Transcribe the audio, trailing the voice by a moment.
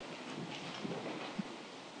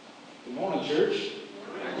Morning, church.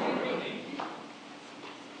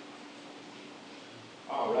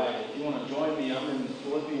 All right, if you want to join me, I'm in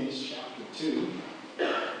Philippians chapter 2,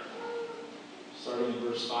 starting in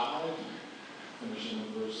verse 5, finishing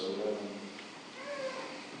in verse 11.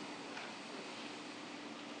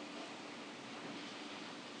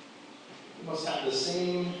 We must have the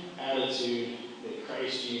same attitude that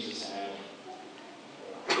Christ Jesus had.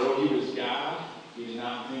 Though he was God, he did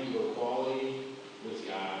not think of equality with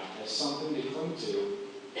God as something to cling to.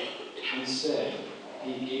 Instead,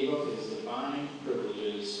 he gave up his divine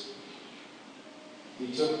privileges.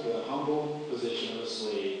 He took the humble position of a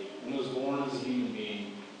slave and was born as a human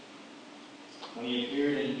being. When he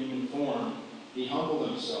appeared in human form, he humbled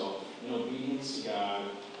himself in obedience to God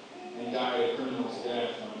and died a criminal's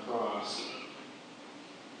death on a cross.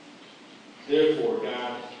 Therefore,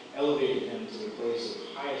 God elevated him to the place of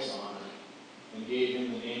highest honor and gave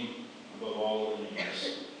him the name above all other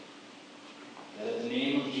names. That at the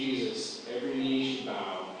name of Jesus, every knee should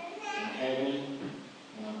bow, in heaven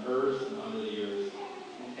and on earth and under the earth,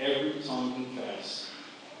 and every tongue confess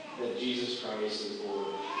that Jesus Christ is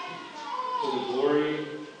Lord, to the glory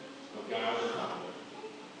of God the Father.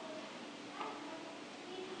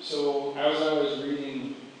 So, as I was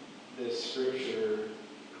reading this scripture,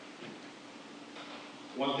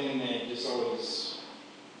 one thing that just always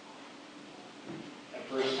at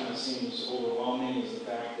first kind of seems overwhelming is the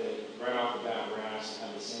fact that right off the bat we're asked to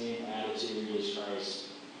have the same attitude as Christ.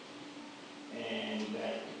 And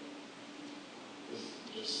that is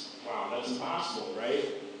just, wow, that's impossible, right?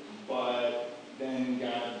 But then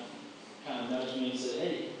God kind of nudged me and said,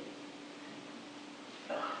 hey,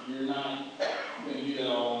 you're not going to do that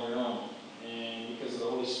all on your own. And because of the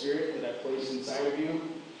Holy Spirit that I placed inside of you,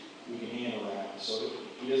 we can handle that. So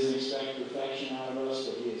he doesn't expect perfection out of us,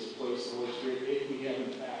 but he has placed the Holy Spirit. If we have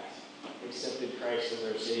in fact accepted Christ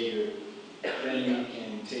as our Savior, then we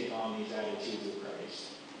can take on these attitudes of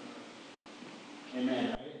Christ. Amen,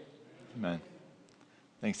 right? Amen.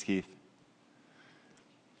 Thanks, Keith.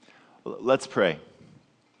 Let's pray.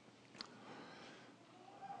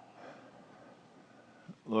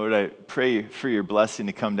 Lord, I pray for your blessing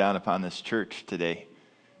to come down upon this church today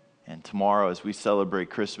and tomorrow as we celebrate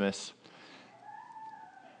Christmas.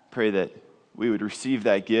 Pray that we would receive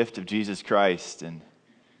that gift of Jesus Christ and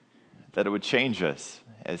that it would change us,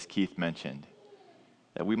 as Keith mentioned,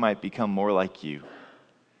 that we might become more like you.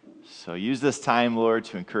 So use this time, Lord,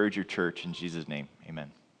 to encourage your church. In Jesus' name,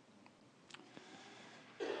 amen.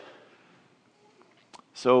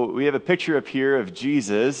 So we have a picture up here of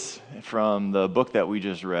Jesus from the book that we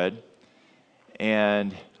just read.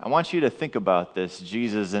 And I want you to think about this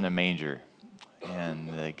Jesus in a manger and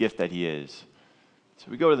the gift that he is. So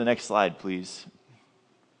we go to the next slide, please.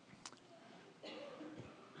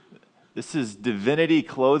 This is divinity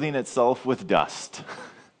clothing itself with dust.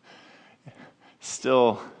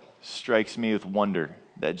 Still strikes me with wonder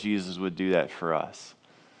that Jesus would do that for us.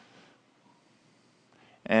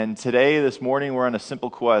 And today, this morning, we're on a simple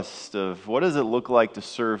quest of what does it look like to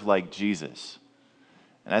serve like Jesus?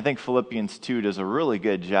 And I think Philippians 2 does a really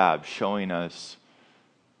good job showing us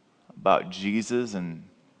about Jesus and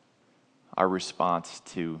our response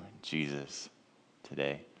to Jesus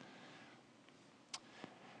today.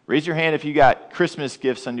 Raise your hand if you got Christmas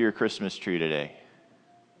gifts under your Christmas tree today.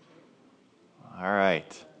 All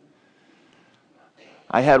right.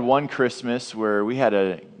 I had one Christmas where we had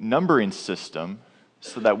a numbering system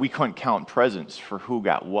so that we couldn't count presents for who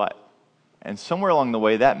got what. And somewhere along the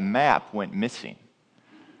way, that map went missing.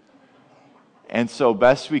 And so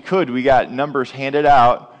best we could, we got numbers handed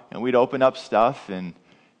out, and we'd open up stuff, and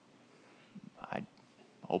I'd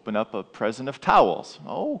open up a present of towels.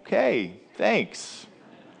 Okay, thanks.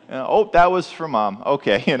 Oh, that was for Mom.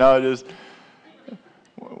 Okay, it just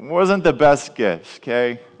wasn't the best gifts,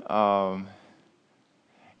 okay?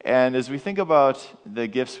 And as we think about the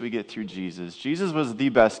gifts we get through Jesus, Jesus was the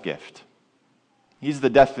best gift. He's the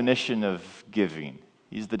definition of giving.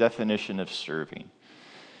 He's the definition of serving.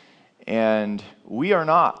 And we are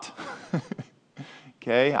not.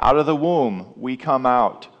 Okay? Out of the womb, we come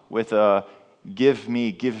out with a give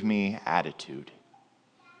me attitude.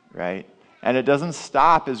 Right? And it doesn't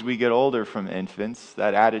stop as we get older from infants.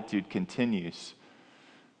 That attitude continues.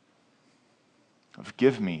 Of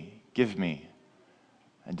give me.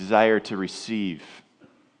 A desire to receive.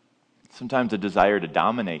 Sometimes a desire to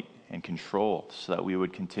dominate and control so that we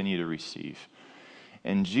would continue to receive.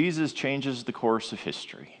 And Jesus changes the course of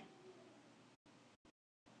history.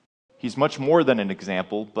 He's much more than an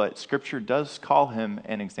example, but Scripture does call him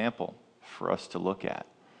an example for us to look at.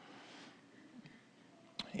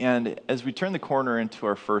 And as we turn the corner into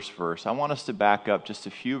our first verse, I want us to back up just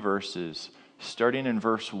a few verses, starting in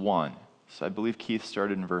verse 1. So I believe Keith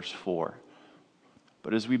started in verse 4.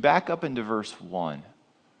 But as we back up into verse 1,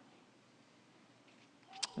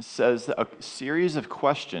 it says a series of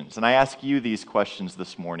questions. And I ask you these questions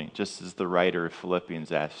this morning, just as the writer of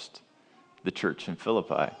Philippians asked the church in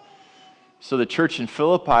Philippi. So the church in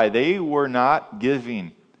Philippi, they were not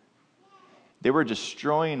giving. They were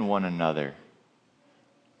destroying one another.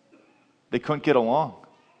 They couldn't get along.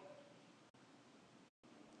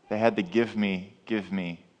 They had the give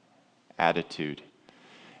me attitude.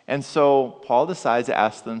 And so Paul decides to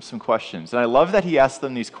ask them some questions. And I love that he asked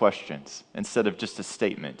them these questions instead of just a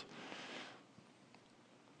statement.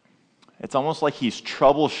 It's almost like he's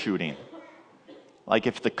troubleshooting. Like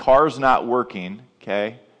if the car's not working,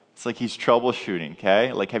 okay, it's like he's troubleshooting,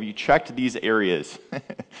 okay? Like, have you checked these areas?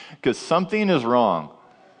 Because something is wrong.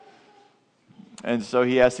 And so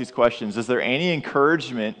he asks these questions. Is there any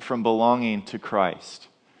encouragement from belonging to Christ?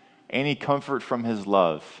 Any comfort from his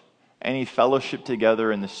love? Any fellowship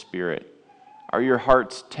together in the Spirit? Are your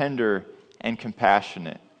hearts tender and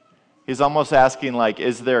compassionate? He's almost asking, like,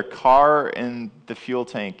 is there car in the fuel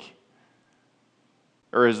tank?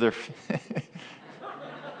 Or is there...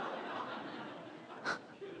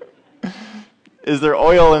 Is there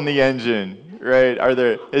oil in the engine, right?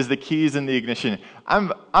 Is the keys in the ignition?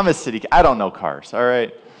 I'm a city, I don't know cars, all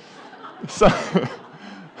right? Some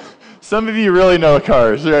of you really know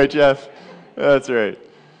cars, right, Jeff? That's right.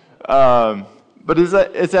 But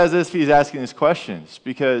it's as if he's asking these questions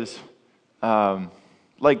because,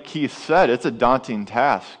 like Keith said, it's a daunting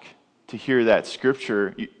task to hear that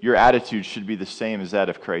scripture. Your attitude should be the same as that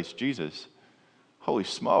of Christ Jesus. Holy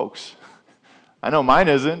smokes. I know mine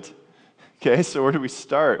isn't. Okay, so where do we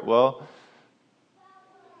start? Well,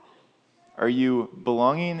 are you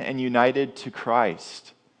belonging and united to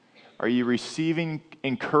Christ? Are you receiving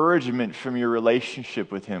encouragement from your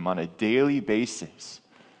relationship with Him on a daily basis?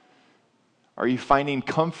 Are you finding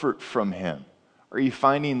comfort from Him? Are you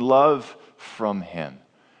finding love from Him?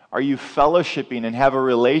 Are you fellowshipping and have a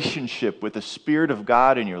relationship with the Spirit of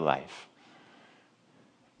God in your life?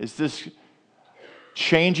 Is this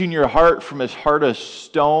changing your heart from a heart of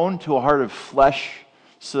stone to a heart of flesh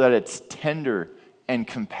so that it's tender and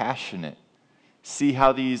compassionate? See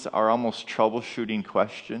how these are almost troubleshooting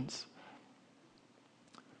questions?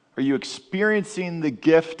 Are you experiencing the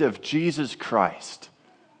gift of Jesus Christ?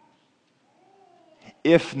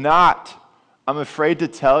 If not, I'm afraid to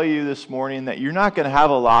tell you this morning that you're not going to have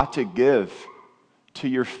a lot to give to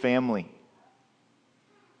your family,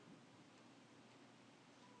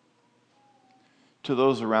 to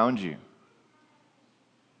those around you.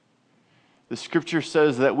 The scripture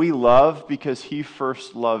says that we love because He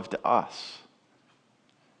first loved us.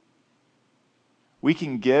 We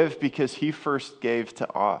can give because He first gave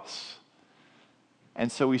to us.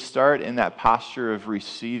 And so we start in that posture of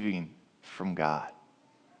receiving from God.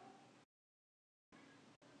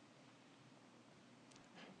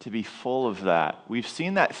 To be full of that. We've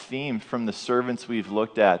seen that theme from the servants we've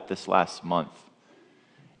looked at this last month.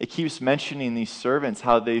 It keeps mentioning these servants,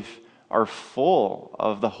 how they are full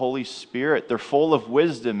of the Holy Spirit. They're full of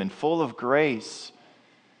wisdom and full of grace.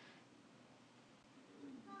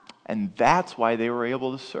 And that's why they were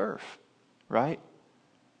able to serve, right?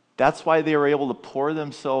 That's why they were able to pour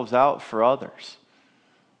themselves out for others.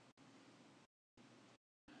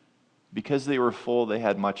 Because they were full, they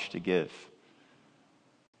had much to give.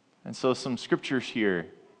 And so some scriptures here.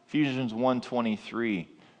 Ephesians 1:23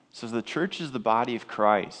 says the church is the body of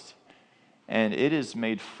Christ, and it is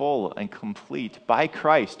made full and complete by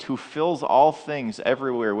Christ, who fills all things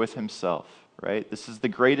everywhere with Himself, right? This is the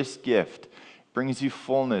greatest gift. It brings you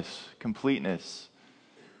fullness, completeness,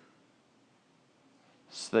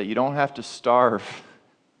 so that you don't have to starve.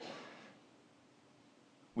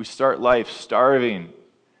 We start life starving,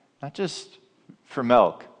 not just for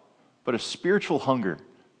milk, but a spiritual hunger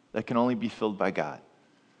that can only be filled by God.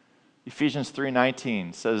 Ephesians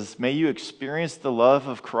 3:19 says, "May you experience the love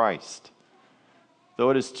of Christ, though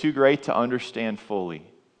it is too great to understand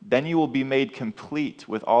fully. Then you will be made complete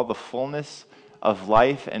with all the fullness of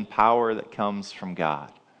life and power that comes from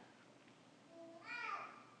God."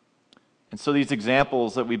 And so these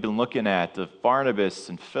examples that we've been looking at of Barnabas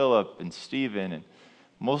and Philip and Stephen, and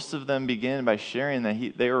most of them begin by sharing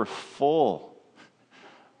that they were full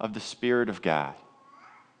of the Spirit of God.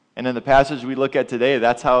 And in the passage we look at today,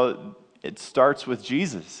 that's how it starts with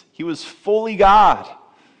Jesus. He was fully God.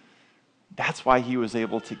 That's why He was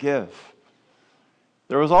able to give.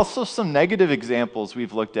 There was also some negative examples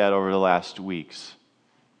we've looked at over the last weeks.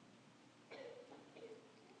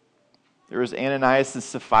 There was Ananias and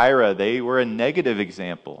Sapphira. They were a negative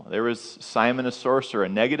example. There was Simon a sorcerer, a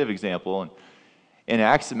negative example. And in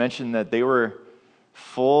Acts, it mentioned that they were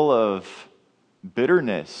full of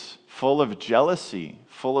bitterness, full of jealousy,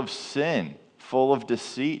 full of sin, full of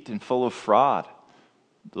deceit, and full of fraud.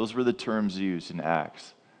 Those were the terms used in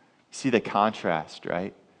Acts. You see the contrast,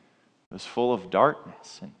 right? It was full of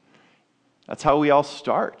darkness. And that's how we all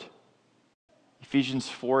start. Ephesians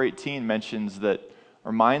 4:18 mentions that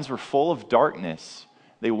our minds were full of darkness.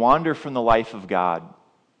 They wander from the life of God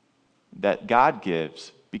that God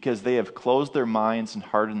gives because they have closed their minds and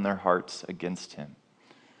hardened their hearts against Him.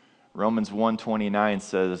 Romans 1:29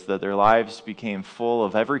 says that their lives became full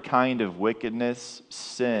of every kind of wickedness,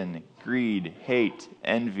 sin, greed, hate,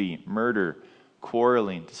 envy, murder,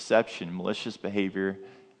 quarreling, deception, malicious behavior,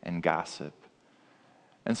 and gossip.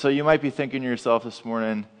 And so you might be thinking to yourself this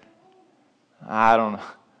morning,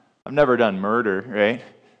 I've never done murder, right?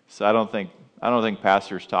 So I don't think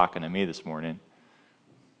pastor's talking to me this morning.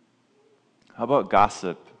 How about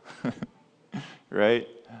gossip? Right?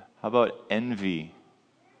 How about envy?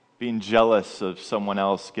 Being jealous of someone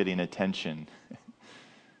else getting attention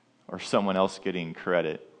or someone else getting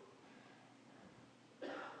credit.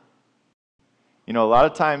 You know, a lot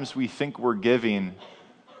of times we think we're giving,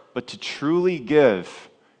 but to truly give,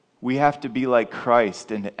 we have to be like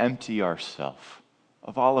Christ and empty ourselves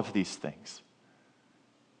of all of these things.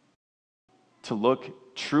 To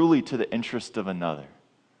look truly to the interest of another.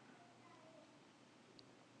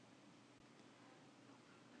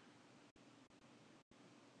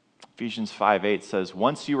 Ephesians 5:8 says,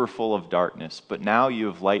 "Once you were full of darkness, but now you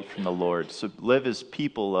have light from the Lord, so live as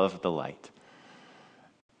people of the light."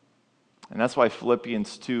 And that's why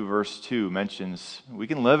Philippians 2 verse 2 mentions we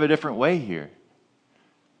can live a different way here.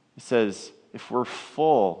 It says, if we're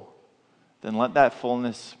full, then let that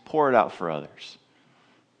fullness pour it out for others.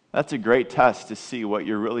 That's a great test to see what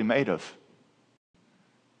you're really made of.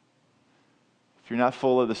 If you're not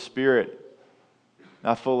full of the Spirit,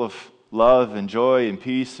 not full of love and joy and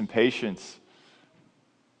peace and patience,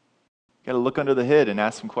 you got to look under the hood and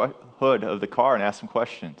ask hood of the car and ask some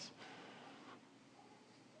questions.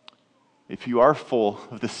 If you are full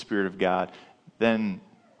of the Spirit of God, then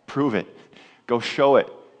prove it. Go show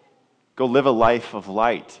it. Go live a life of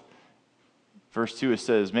light. Verse 2, it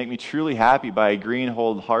says, "Make me truly happy by agreeing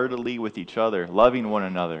wholeheartedly with each other, loving one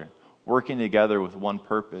another, working together with one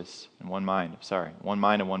purpose and one mind." One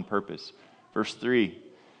mind and one purpose. Verse 3,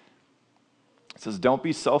 it says, "Don't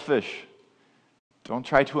be selfish. Don't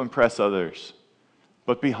try to impress others,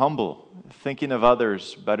 but be humble, thinking of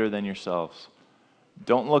others better than yourselves.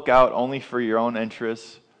 Don't look out only for your own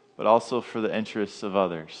interests, but also for the interests of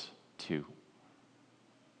others too."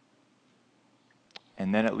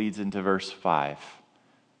 And then it leads into verse 5,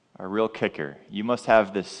 a real kicker. You must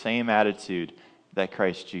have the same attitude that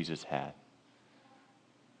Christ Jesus had.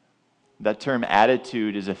 That term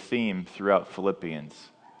attitude is a theme throughout Philippians.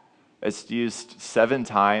 It's used 7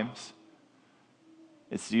 times.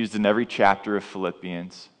 It's used in every chapter of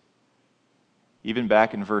Philippians. Even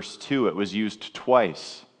back in verse 2, it was used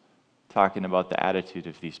twice, talking about the attitude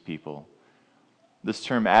of these people. This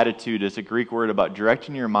term attitude is a Greek word about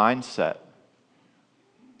directing your mindset.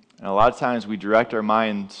 And a lot of times we direct our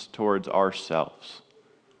minds towards ourselves.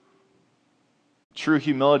 True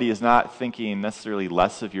humility is not thinking necessarily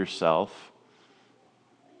less of yourself,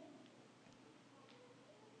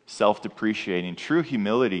 self-depreciating. True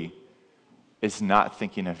humility is not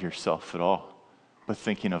thinking of yourself at all, but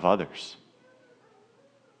thinking of others.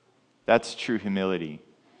 That's true humility,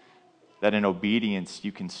 that in obedience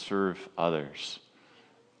you can serve others.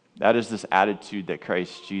 That is this attitude that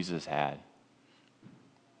Christ Jesus had.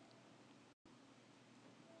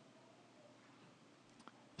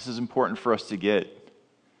 This is important for us to get.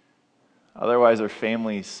 Otherwise, our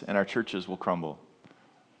families and our churches will crumble.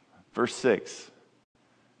 Verse 6,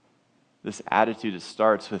 this attitude, it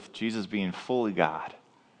starts with Jesus being fully God.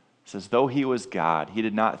 It says, though he was God, he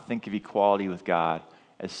did not think of equality with God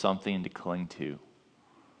as something to cling to.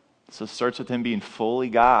 So it starts with him being fully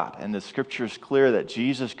God. And the scripture is clear that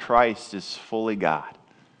Jesus Christ is fully God.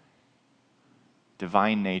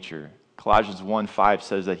 Divine nature. Colossians 1:5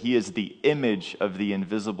 says that he is the image of the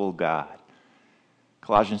invisible God.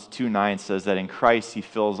 Colossians 2:9 says that in Christ he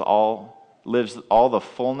lives all the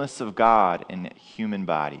fullness of God in a human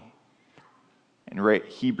body. And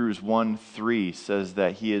Hebrews 1:3 says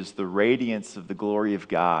that he is the radiance of the glory of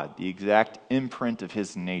God, the exact imprint of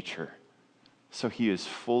his nature. So he is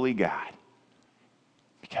fully God.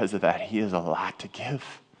 Because of that, he has a lot to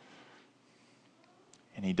give.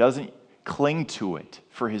 And he doesn't cling to it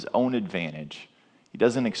for his own advantage. He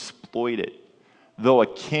doesn't exploit it. though a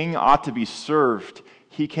king ought to be served,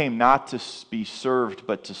 he came not to be served,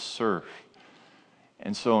 but to serve.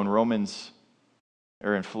 And so in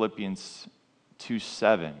Philippians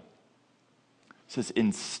 2:7, it says,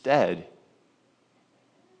 instead,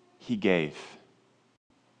 he gave.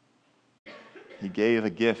 He gave a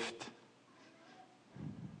gift.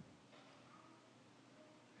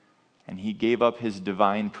 And he gave up his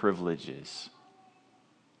divine privileges.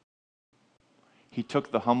 He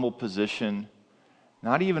took the humble position,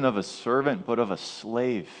 not even of a servant, but of a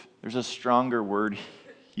slave. There's a stronger word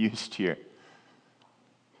used here.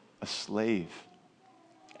 A slave.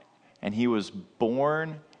 And he was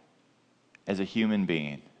born as a human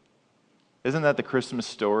being. Isn't that the Christmas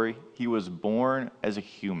story? He was born as a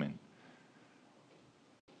human.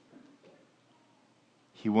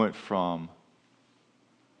 He went from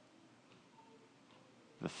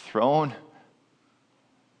the throne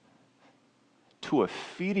to a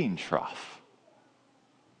feeding trough.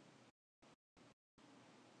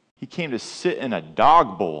 He came to sit in a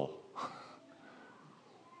dog bowl.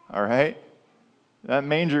 All right? That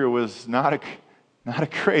manger was not a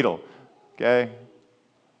cradle, okay?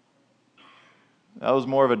 That was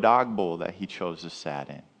more of a dog bowl that he chose to sit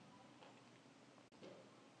in.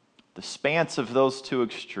 The span of those two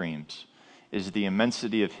extremes is the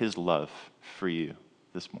immensity of his love for you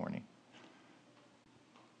this morning.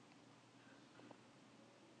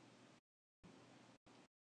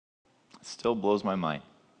 It still blows my mind.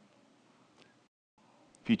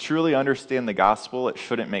 If you truly understand the gospel, it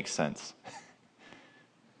shouldn't make sense.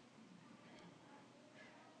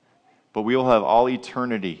 But we will have all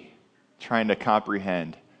eternity trying to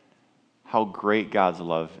comprehend how great God's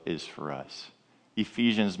love is for us.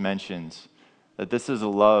 Ephesians mentions that this is a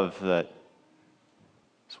love that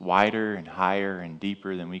is wider and higher and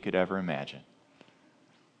deeper than we could ever imagine.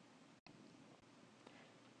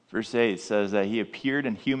 Verse 8 says that he appeared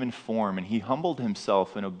in human form and he humbled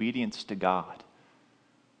himself in obedience to God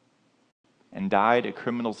and died a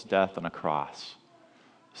criminal's death on a cross.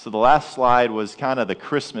 So the last slide was kind of the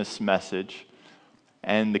Christmas message.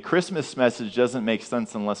 And the Christmas message doesn't make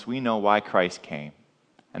sense unless we know why Christ came.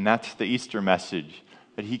 And that's the Easter message,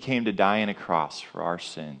 that he came to die on a cross for our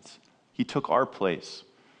sins. He took our place.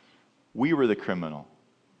 We were the criminal.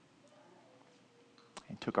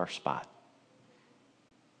 And took our spot.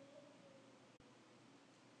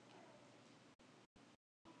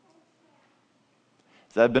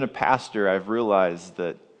 As I've been a pastor, I've realized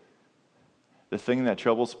that the thing that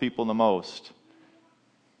troubles people the most,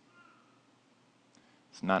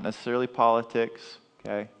 it's not necessarily politics,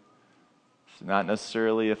 okay? It's not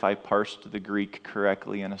necessarily if I parsed the Greek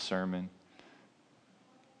correctly in a sermon.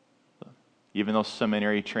 Even though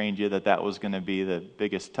seminary trained you that was going to be the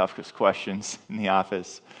biggest, toughest questions in the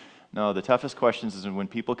office. No, the toughest questions is when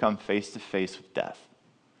people come face to face with death.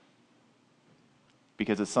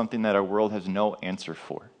 Because it's something that our world has no answer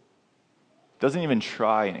for. It doesn't even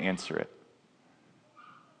try and answer it.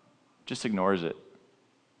 Just ignores it.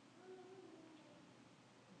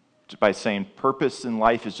 Just by saying purpose in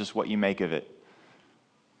life is just what you make of it.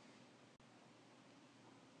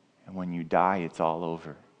 And when you die, it's all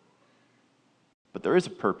over. But there is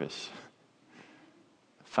a purpose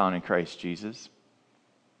found in Christ Jesus.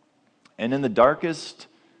 And in the darkest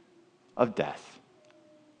of death,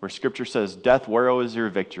 where Scripture says, death, where is your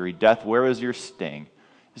victory? Death, where is your sting?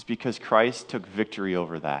 Is because Christ took victory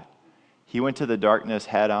over that. He went to the darkness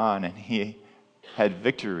head on and he had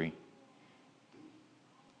victory.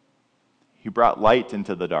 He brought light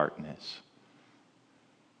into the darkness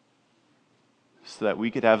so that we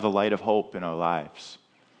could have the light of hope in our lives.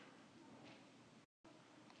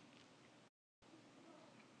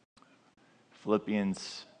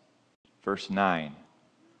 Philippians verse 9.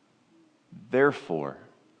 Therefore,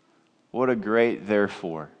 what a great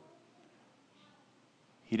therefore.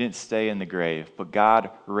 He didn't stay in the grave, but God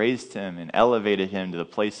raised him and elevated him to the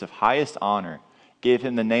place of highest honor, gave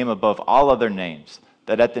him the name above all other names,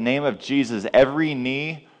 that at the name of Jesus every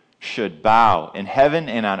knee should bow in heaven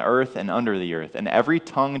and on earth and under the earth, and every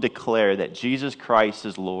tongue declare that Jesus Christ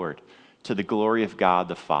is Lord, to the glory of God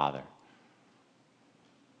the Father.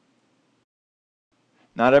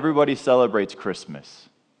 Not everybody celebrates Christmas.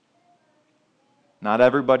 Not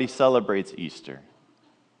everybody celebrates Easter.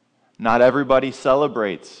 Not everybody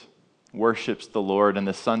celebrates, worships the Lord in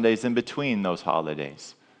the Sundays in between those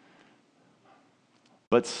holidays.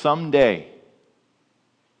 But someday,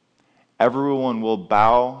 everyone will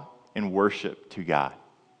bow in worship to God.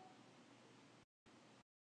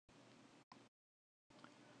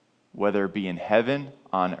 Whether it be in heaven,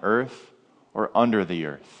 on earth, or under the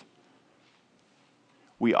earth.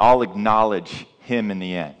 We all acknowledge him in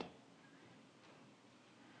the end.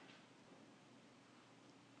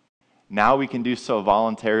 Now we can do so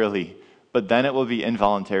voluntarily, but then it will be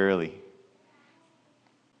involuntarily.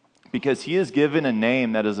 Because he is given a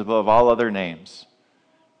name that is above all other names.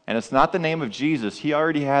 And it's not the name of Jesus. He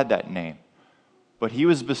already had that name. But he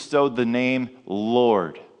was bestowed the name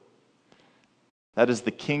Lord. That is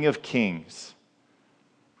the King of Kings,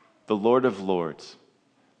 the Lord of Lords.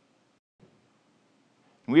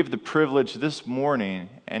 We have the privilege this morning,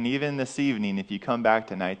 and even this evening, if you come back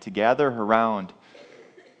tonight, to gather around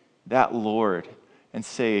that Lord and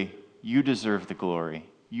say, you deserve the glory,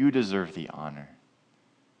 you deserve the honor.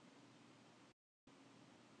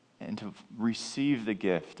 And to receive the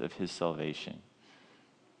gift of his salvation.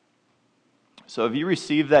 So if you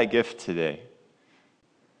receive that gift today,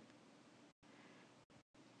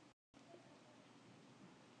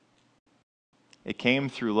 it came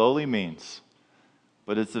through lowly means,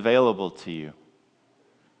 but it's available to you.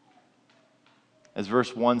 As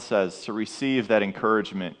verse 1 says, to receive that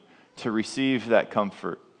encouragement, to receive that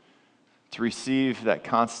comfort, to receive that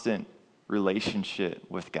constant relationship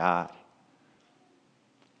with God.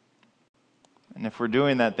 And if we're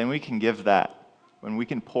doing that, then we can give that, when we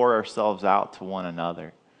can pour ourselves out to one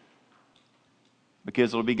another.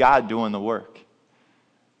 Because it'll be God doing the work.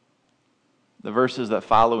 The verses that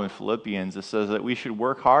follow in Philippians, it says that we should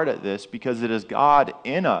work hard at this because it is God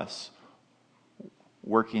in us,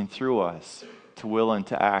 working through us to will and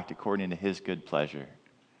to act according to his good pleasure.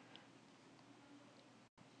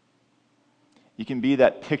 You can be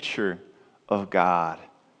that picture of God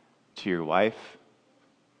to your wife,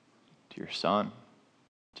 to your son,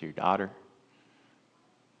 to your daughter.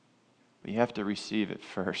 But you have to receive it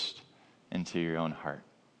first into your own heart.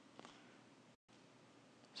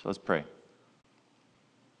 So let's pray.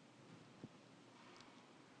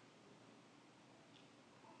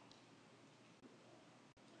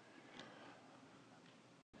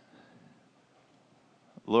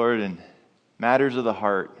 Lord, in matters of the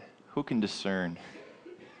heart, who can discern?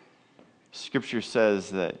 Scripture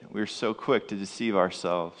says that we're so quick to deceive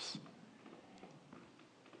ourselves.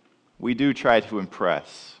 We do try to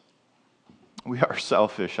impress. We are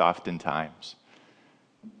selfish oftentimes.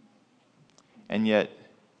 And yet,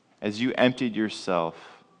 as you emptied yourself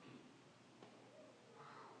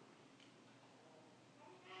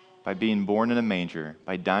by being born in a manger,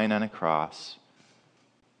 by dying on a cross,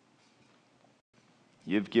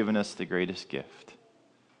 you've given us the greatest gift.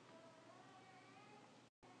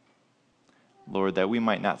 Lord, that we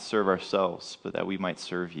might not serve ourselves, but that we might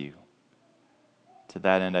serve you. To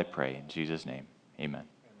that end I pray, in Jesus' name, amen.